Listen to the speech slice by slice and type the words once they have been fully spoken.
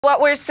What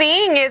we're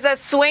seeing is a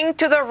swing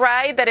to the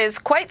right that is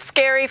quite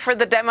scary for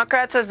the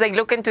Democrats as they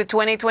look into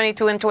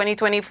 2022 and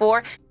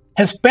 2024.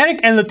 Hispanic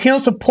and Latino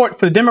support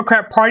for the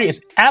Democrat Party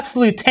is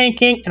absolutely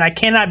tanking, and I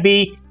cannot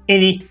be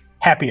any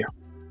happier.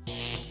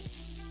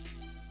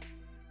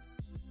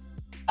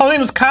 Hello, my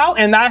name is Kyle,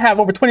 and I have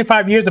over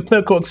 25 years of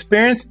political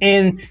experience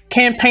in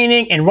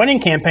campaigning and running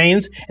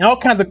campaigns and all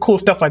kinds of cool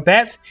stuff like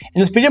that. In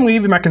this video, I'm going to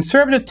give you my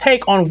conservative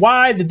take on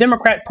why the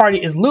Democrat Party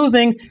is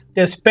losing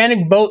the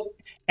Hispanic vote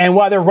and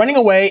why they're running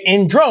away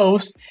in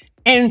droves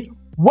and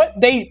what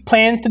they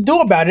plan to do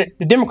about it,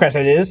 the Democrats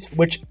that is,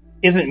 which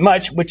isn't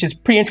much, which is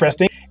pretty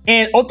interesting.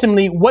 And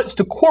ultimately, what's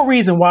the core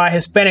reason why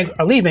Hispanics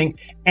are leaving,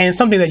 and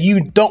something that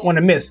you don't want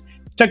to miss.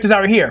 Check this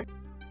out right here.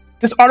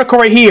 This article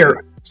right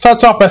here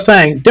starts off by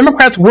saying,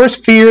 Democrats'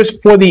 worst fears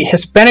for the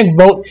Hispanic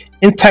vote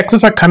in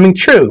Texas are coming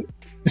true.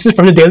 This is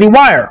from the Daily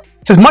Wire.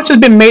 It says, much has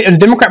been made of the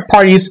Democrat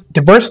Party's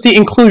diversity,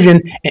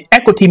 inclusion, and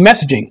equity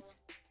messaging.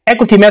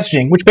 Equity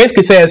messaging, which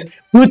basically says,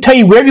 we will tell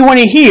you whatever you want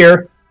to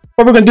hear,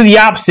 but we're going to do the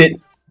opposite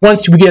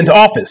once we get into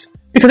office.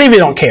 Because they really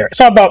don't care.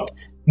 It's all about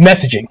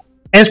messaging.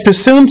 And its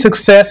presumed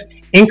success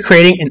in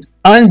creating an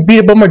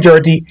unbeatable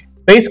majority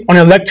based on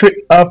an electorate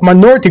of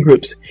minority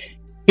groups.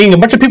 Getting a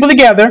bunch of people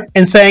together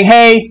and saying,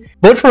 hey,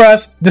 vote for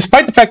us,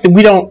 despite the fact that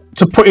we don't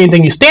support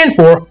anything you stand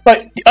for,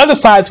 but the other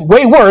side's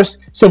way worse,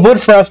 so vote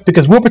for us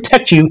because we'll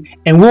protect you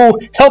and we'll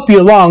help you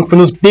along from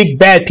those big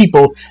bad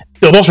people.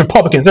 Those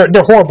Republicans, they're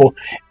horrible.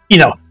 You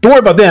know, don't worry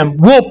about them.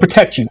 We'll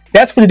protect you.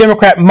 That's what the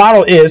Democrat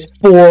model is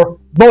for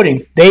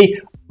voting. They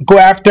go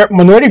after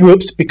minority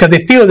groups because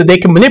they feel that they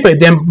can manipulate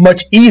them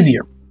much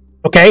easier.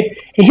 Okay?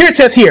 And here it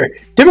says here,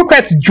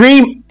 Democrats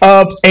dream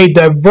of a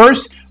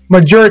diverse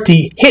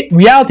majority hit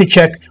reality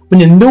check when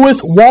the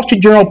newest Wall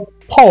Street Journal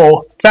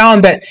poll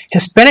found that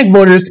Hispanic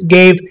voters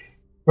gave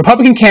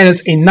Republican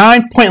candidates a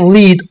 9-point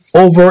lead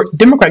over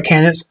Democrat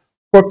candidates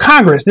for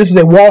Congress. This is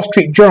a Wall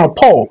Street Journal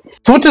poll.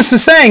 So what this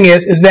is saying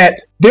is that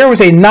there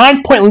was a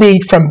 9-point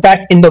lead from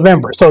back in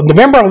November. So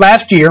November of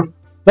last year,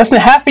 less than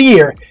half a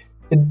year,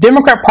 the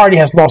Democrat Party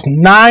has lost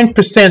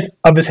 9%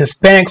 of its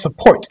Hispanic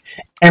support.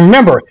 And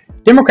remember,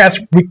 Democrats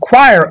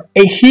require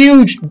a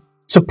huge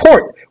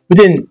support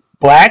within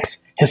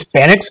blacks,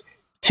 Hispanics,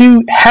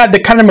 to have the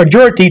kind of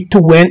majority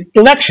to win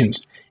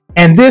elections.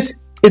 And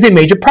this is a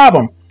major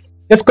problem.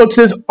 Let's go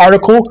to this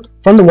article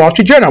from the Wall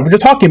Street Journal, which we're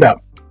talking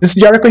about. This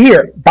is the article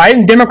here.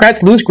 Biden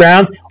Democrats lose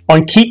ground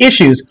on key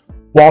issues.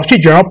 Wall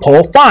Street Journal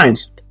poll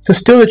finds. So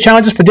still the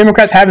challenges for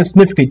Democrats haven't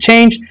significantly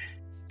changed.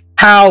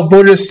 How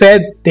voters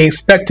said they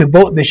expect to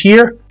vote this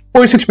year.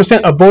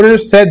 46% of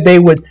voters said they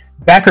would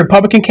back a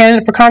Republican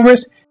candidate for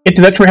Congress if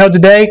the election were held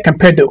today,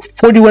 compared to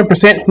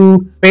 41%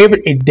 who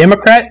favored a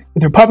Democrat,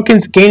 with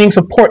Republicans gaining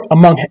support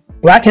among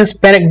Black and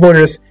Hispanic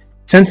voters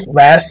since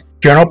last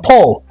Journal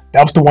poll.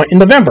 That was the one in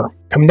November.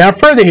 Coming down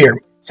further here,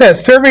 it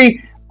says survey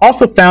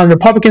also found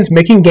Republicans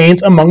making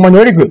gains among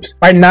minority groups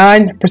by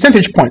 9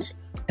 percentage points.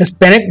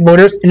 Hispanic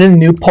voters in a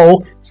new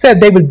poll said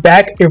they would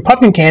back a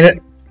Republican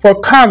candidate for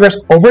Congress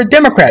over a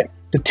Democrat.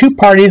 The two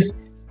parties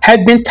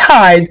had been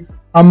tied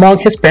among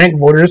Hispanic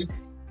voters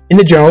in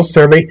the Journal's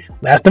survey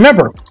last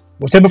November.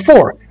 We said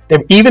before, they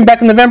were even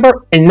back in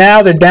November, and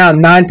now they're down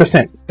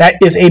 9%. That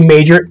is a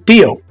major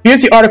deal.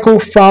 Here's the article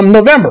from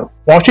November.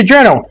 Wall Street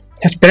Journal.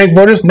 Hispanic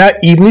voters now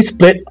evenly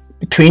split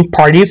between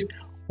parties.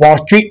 Wall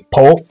Street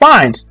poll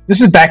finds. This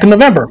is back in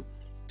November.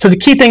 So the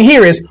key thing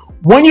here is,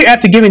 1 year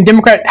after giving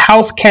Democrat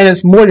House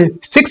candidates more than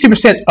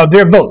 60% of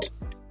their vote,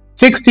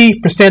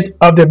 60%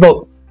 of their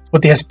vote is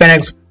what the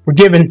Hispanics were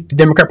given the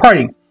Democrat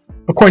Party.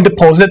 According to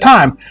polls at the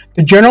time,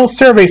 the Journal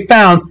survey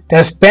found that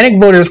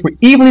Hispanic voters were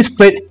evenly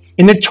split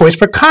in their choice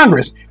for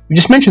Congress. We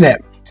just mentioned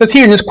that. It says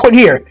here in this quote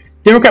here,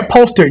 Democrat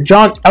pollster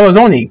John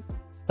Elizondo,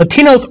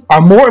 Latinos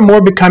are more and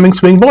more becoming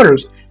swing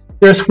voters.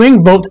 They're a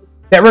swing vote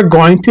that we're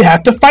going to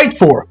have to fight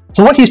for.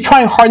 So what he's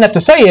trying hard not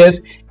to say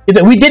is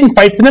that we didn't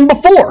fight for them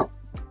before.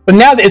 But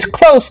now that it's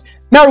close,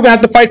 now we're going to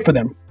have to fight for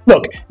them.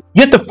 Look,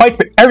 you have to fight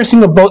for every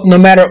single vote, no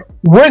matter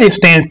where they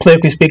stand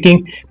politically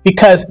speaking,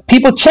 because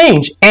people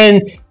change,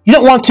 and you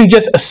don't want to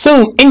just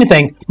assume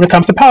anything when it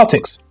comes to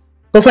politics.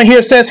 Also here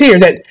it says here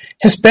that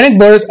Hispanic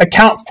voters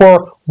account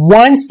for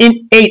 1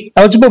 in 8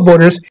 eligible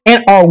voters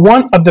and are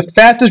one of the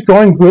fastest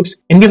growing groups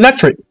in the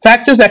electorate.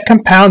 Factors that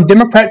compound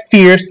Democrat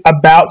fears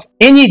about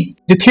any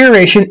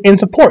deterioration in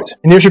support.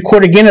 And there's your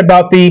quote again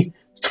about the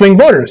swing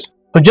voters.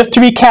 So just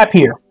to recap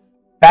here,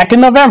 back in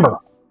November,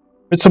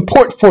 the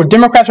support for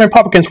Democrats and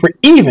Republicans were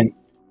even.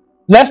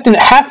 Less than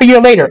half a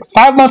year later,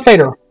 5 months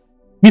later,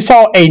 we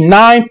saw a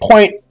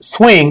 9-point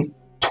swing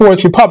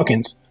towards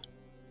Republicans.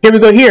 Here we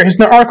go here. Here's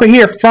an article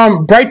here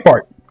from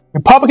Breitbart.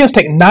 Republicans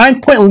take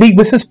 9-point lead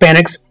with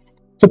Hispanics.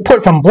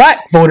 Support from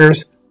black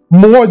voters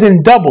more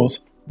than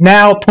doubles,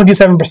 now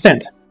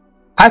 27%.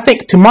 I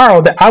think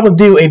tomorrow that I will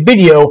do a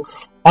video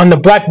on the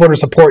black voter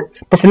support.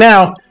 But for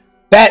now,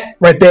 that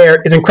right there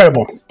is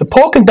incredible. The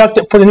poll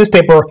conducted for the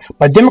newspaper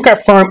by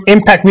Democrat firm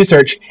Impact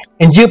Research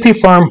and GOP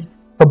firm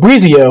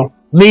Fabrizio,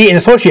 Lee and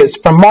Associates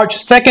from March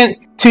 2nd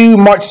to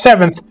March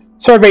 7th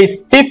surveyed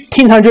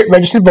 1,500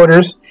 registered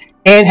voters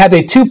and has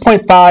a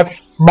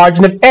 2.5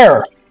 margin of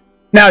error.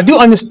 Now, I do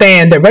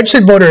understand that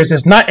registered voters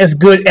is not as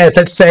good as,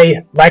 let's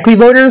say, likely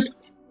voters,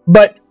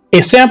 but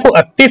a sample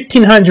of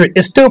 1,500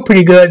 is still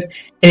pretty good,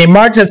 and a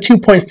margin of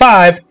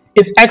 2.5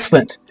 is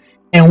excellent.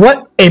 And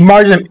what a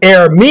margin of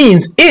error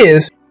means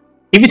is,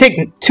 if you take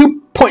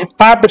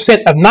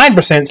 2.5% of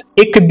 9%,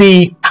 it could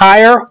be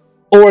higher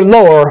or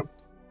lower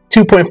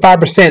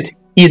 2.5%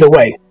 either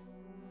way.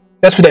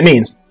 That's what that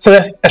means. So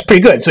that's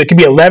pretty good. So it could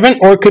be 11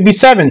 or it could be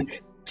 7.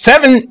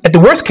 7, at the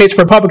worst case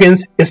for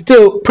Republicans, is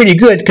still pretty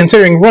good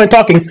considering we're only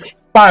talking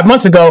 5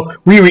 months ago,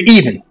 we were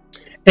even.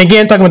 And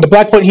again, talking about the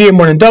black vote here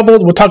more than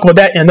doubled. We'll talk about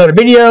that in another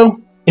video.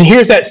 And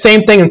here's that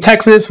same thing in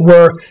Texas,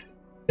 where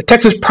the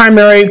Texas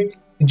primary,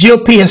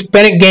 GOP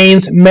Hispanic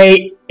gains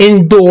may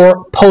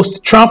endure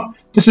post-Trump.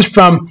 This is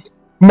from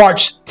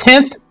March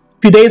 10th,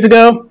 a few days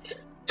ago. It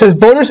says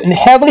voters in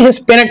heavily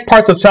Hispanic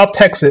parts of South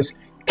Texas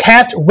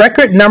cast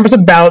record numbers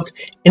of ballots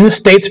in the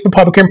state's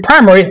Republican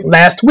primary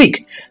last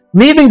week,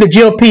 leaving the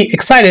GOP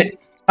excited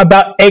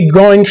about a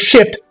growing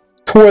shift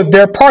toward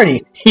their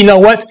party. You know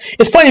what?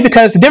 It's funny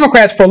because the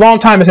Democrats for a long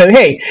time have said,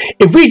 hey,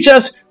 if we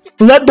just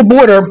flood the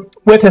border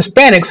with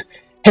Hispanics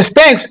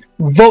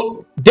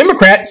vote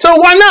Democrat, so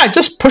why not?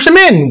 Just push them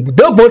in.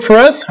 They'll vote for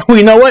us. Well,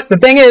 you know what? The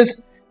thing is,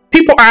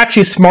 people are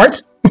actually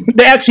smart.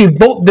 They actually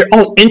vote their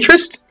own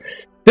interests.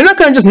 They're not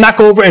going to just knock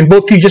over and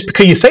vote for you just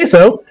because you say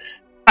so.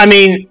 I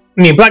mean,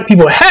 black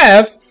people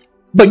have,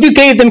 but you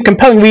gave them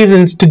compelling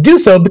reasons to do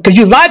so because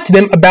you lied to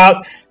them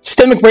about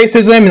systemic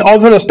racism and all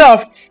this other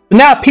stuff. But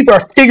now people are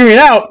figuring it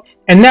out,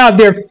 and now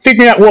they're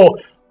figuring out, well,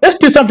 let's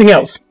do something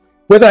else.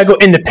 Whether I go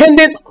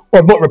independent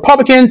or vote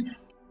Republican,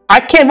 I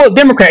can't vote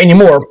Democrat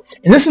anymore.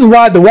 And this is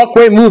why the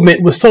walkaway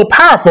movement was so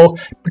powerful,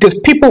 because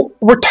people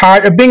were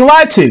tired of being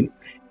lied to.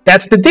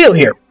 That's the deal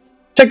here.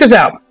 Check this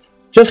out.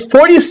 Just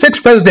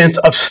 46 residents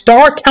of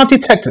Starr County,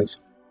 Texas,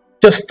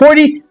 just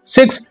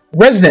 46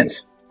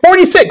 residents,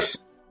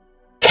 46,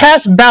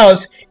 cast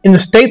ballots in the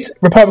state's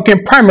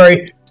Republican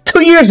primary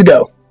 2 years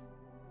ago.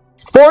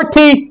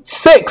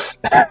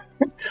 46.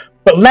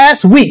 But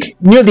last week,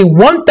 nearly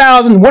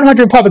 1,100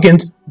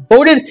 Republicans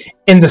voted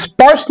in the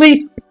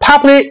sparsely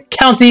populated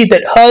county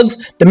that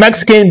hugs the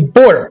Mexican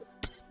border.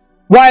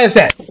 Why is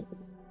that?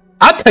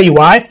 I'll tell you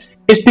why.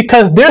 It's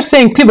because they're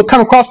seeing people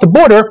come across the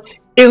border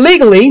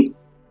illegally,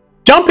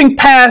 jumping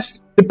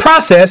past the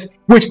process,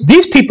 which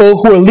these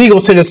people who are legal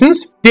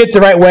citizens did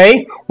the right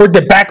way, worked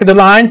the back of the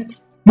line,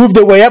 moved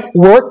their way up,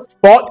 worked,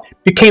 fought,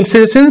 became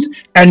citizens,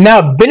 and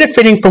now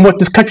benefiting from what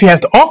this country has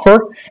to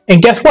offer.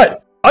 And guess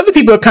what? Other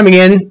people are coming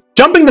in,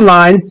 jumping the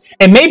line,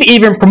 and maybe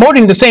even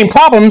promoting the same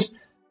problems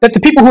that the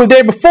people who were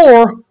there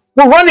before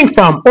were running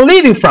from or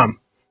leaving from.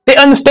 They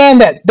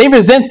understand that. They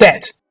resent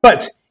that.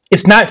 But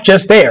it's not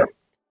just there.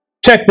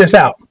 Check this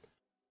out.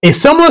 A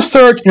similar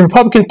surge in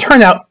Republican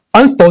turnout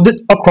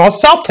unfolded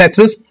across South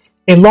Texas,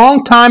 a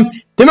longtime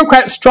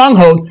Democratic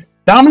stronghold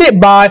dominated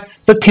by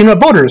Latino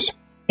voters.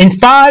 In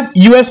 5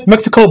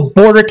 U.S.-Mexico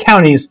border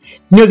counties,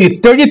 nearly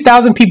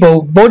 30,000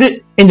 people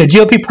voted in the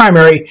GOP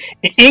primary,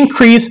 an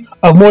increase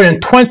of more than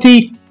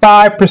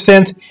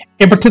 25%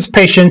 in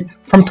participation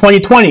from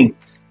 2020.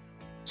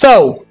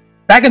 So,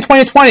 back in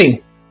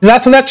 2020, the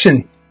last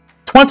election,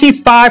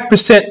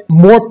 25%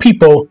 more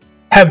people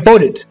have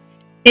voted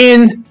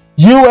in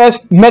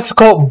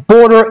U.S.-Mexico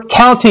border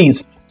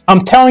counties.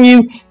 I'm telling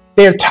you,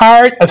 they're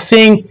tired of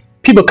seeing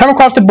people come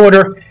across the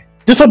border,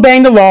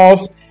 disobeying the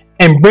laws,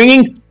 and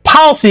bringing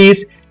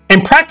policies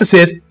and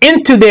practices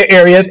into their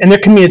areas and their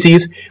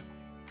communities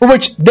for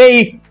which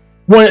they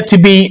wanted to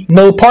be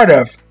no part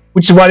of,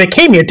 which is why they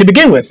came here to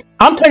begin with.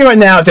 I'm telling you right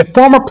now, as a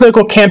former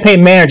political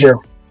campaign manager,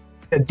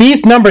 that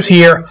these numbers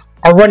here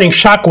are running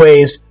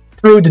shockwaves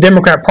through the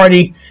Democrat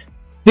Party.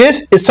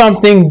 This is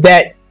something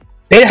that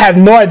they have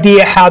no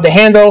idea how to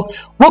handle.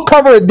 We'll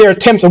cover their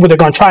attempts and what they're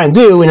going to try and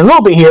do in a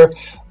little bit here.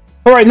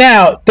 But right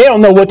now, they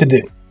don't know what to do.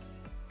 It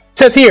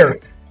says here,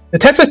 the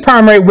Texas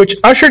primary, which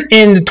ushered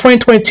in the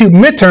 2022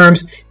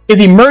 midterms,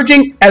 is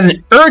emerging as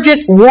an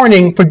urgent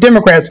warning for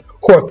Democrats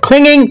who are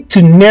clinging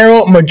to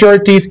narrow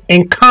majorities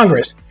in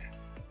Congress.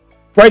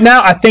 Right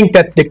now, I think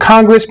that the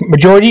Congress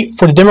majority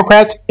for the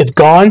Democrats is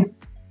gone.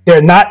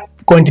 They're not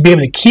going to be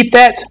able to keep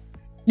that.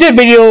 We did a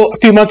video a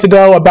few months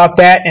ago about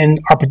that and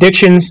our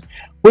predictions.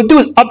 We'll do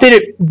an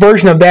updated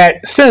version of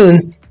that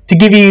soon to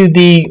give you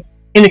the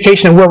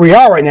indication of where we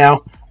are right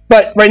now.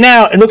 But right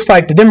now, it looks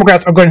like the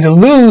Democrats are going to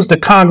lose the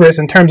Congress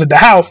in terms of the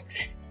House.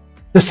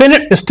 The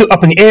Senate is still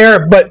up in the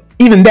air, but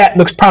even that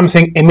looks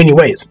promising in many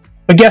ways.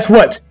 But guess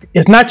what?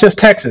 It's not just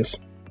Texas.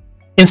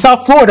 In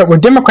South Florida, where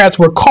Democrats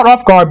were caught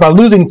off guard by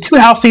losing 2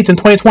 House seats in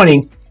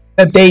 2020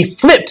 that they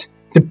flipped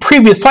the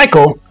previous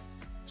cycle,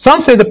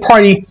 some say the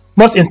party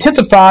must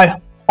intensify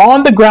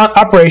on-the-ground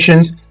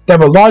operations that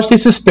were largely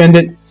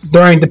suspended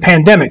during the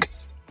pandemic.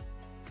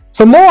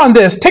 So more on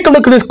this, take a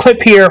look at this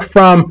clip here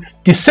from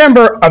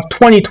December of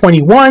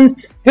 2021.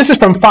 This is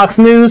from Fox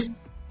News.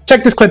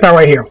 Check this clip out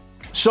right here.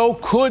 So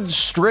could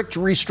strict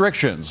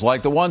restrictions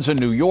like the ones in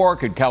New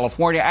York and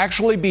California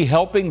actually be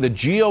helping the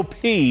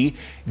GOP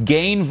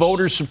gain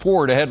voter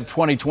support ahead of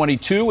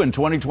 2022 and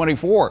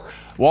 2024.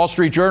 Wall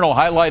Street Journal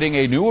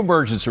highlighting a new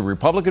emergence of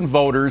Republican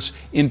voters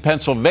in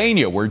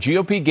Pennsylvania, where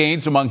GOP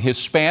gains among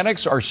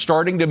Hispanics are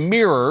starting to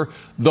mirror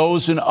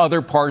those in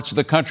other parts of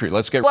the country.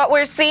 What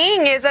we're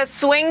seeing is a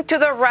swing to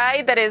the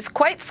right that is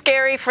quite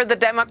scary for the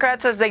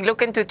Democrats as they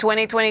look into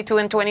 2022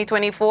 and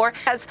 2024.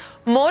 Has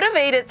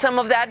motivated some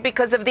of that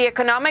because of the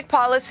economic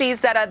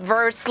policies that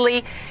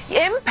adversely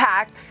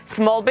impact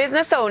small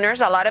business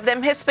owners, a lot of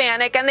them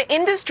Hispanic, and the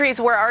industries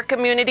where our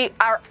community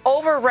are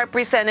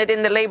overrepresented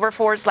in the labor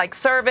force, like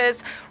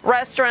service,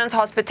 restaurants,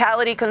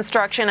 hospitality,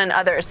 construction, and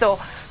others. So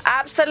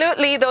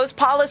absolutely, those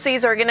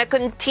policies are going to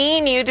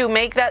continue to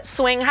make that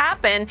swing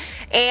happen.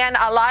 And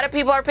a lot of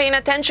people are paying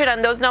attention,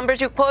 and those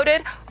numbers you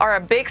quoted are a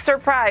big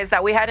surprise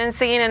that we hadn't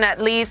seen in at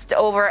least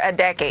over a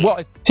decade.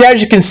 Well, so as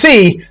you can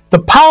see,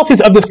 the policies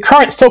of this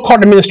current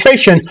so-called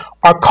administration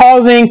are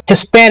causing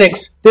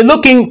Hispanics, they're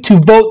looking to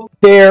vote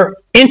their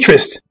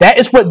interests. That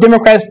is what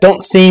Democrats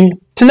don't seem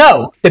to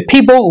know. The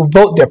people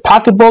vote their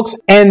pocketbooks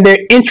and their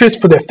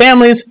interests for their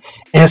families,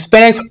 and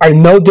Hispanics are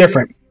no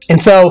different. And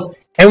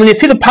when they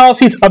see the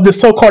policies of this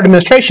so-called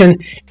administration,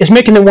 it's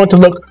making them want to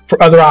look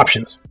for other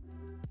options.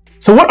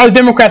 So what are the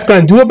Democrats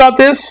going to do about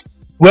this?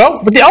 Well,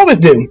 what they always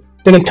do.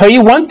 They're going to tell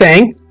you one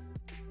thing,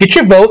 get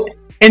your vote,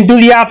 and do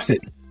the opposite.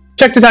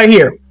 Check this out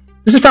here.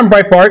 This is from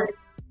Breitbart.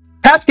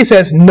 Patsky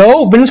says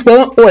no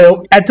Venezuelan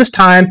oil at this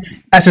time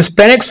as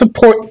Hispanic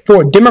support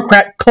for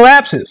Democrat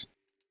collapses.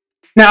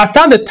 Now, I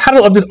found the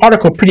title of this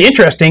article pretty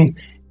interesting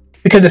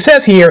because it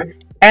says here,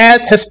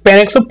 as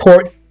Hispanic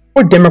support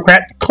for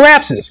Democrat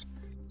collapses.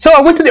 So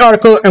I went to the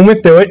article and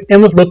went through it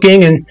and was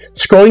looking and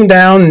scrolling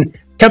down and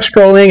kept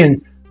scrolling,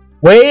 and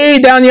way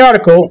down the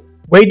article,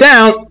 way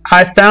down,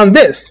 I found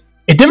this.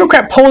 A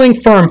Democrat polling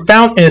firm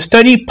found in a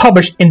study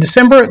published in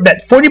December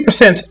that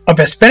 40% of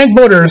Hispanic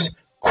voters,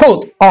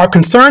 quote, are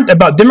concerned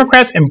about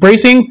Democrats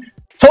embracing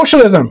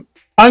socialism,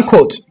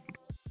 unquote.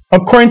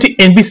 According to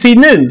NBC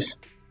News,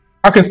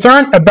 are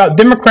concerned about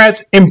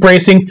Democrats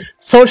embracing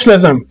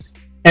socialism.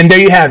 And there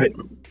you have it.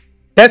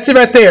 That's it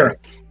right there.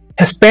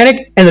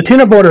 Hispanic and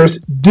Latino voters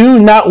do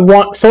not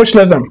want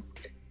socialism.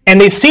 And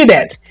they see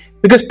that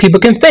because people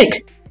can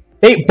think.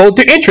 They vote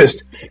their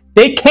interest.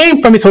 They came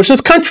from a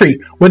socialist country,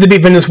 whether it be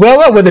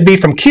Venezuela, whether it be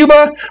from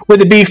Cuba,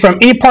 whether it be from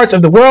any parts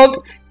of the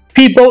world.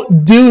 People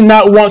do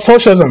not want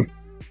socialism.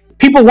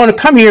 People want to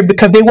come here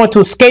because they want to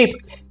escape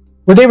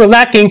where they were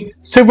lacking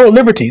civil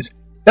liberties.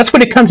 That's why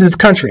they come to this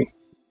country.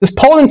 This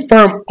polling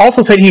firm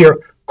also said here,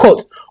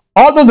 quote,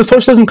 although the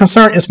socialism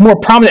concern is more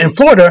prominent in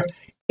Florida,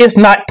 it's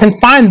not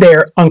confined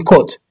there,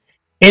 unquote.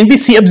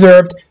 NBC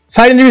observed,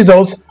 citing the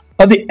results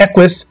of the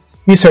Equus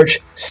research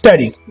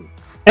study.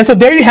 And so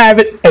there you have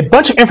it, a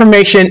bunch of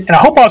information, and I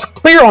hope I was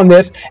clear on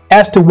this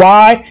as to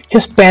why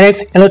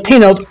Hispanics and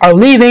Latinos are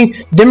leaving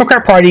the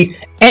Democrat Party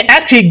and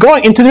actually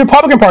going into the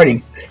Republican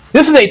Party.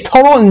 This is a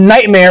total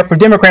nightmare for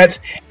Democrats,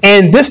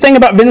 and this thing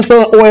about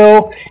Venezuelan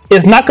oil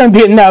is not going to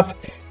be enough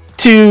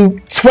to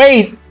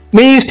sway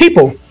many of these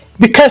people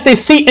because they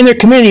see in their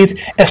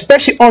communities,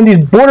 especially on these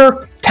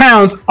border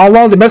towns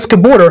along the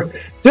Mexican border,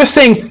 they're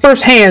seeing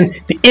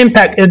firsthand the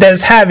impact that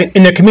it's having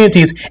in their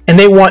communities, and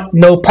they want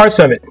no parts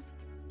of it.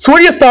 So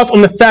what are your thoughts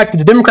on the fact that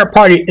the Democrat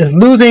Party is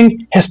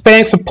losing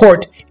Hispanic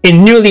support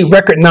in nearly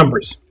record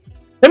numbers?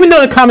 Let me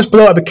know in the comments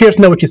below. I'd be curious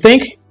to know what you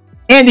think.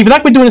 And if you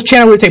like what we do on this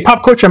channel where we take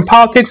pop culture and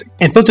politics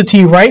and filter to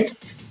you right,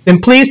 then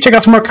please check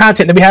out some more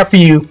content that we have for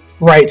you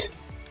right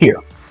here.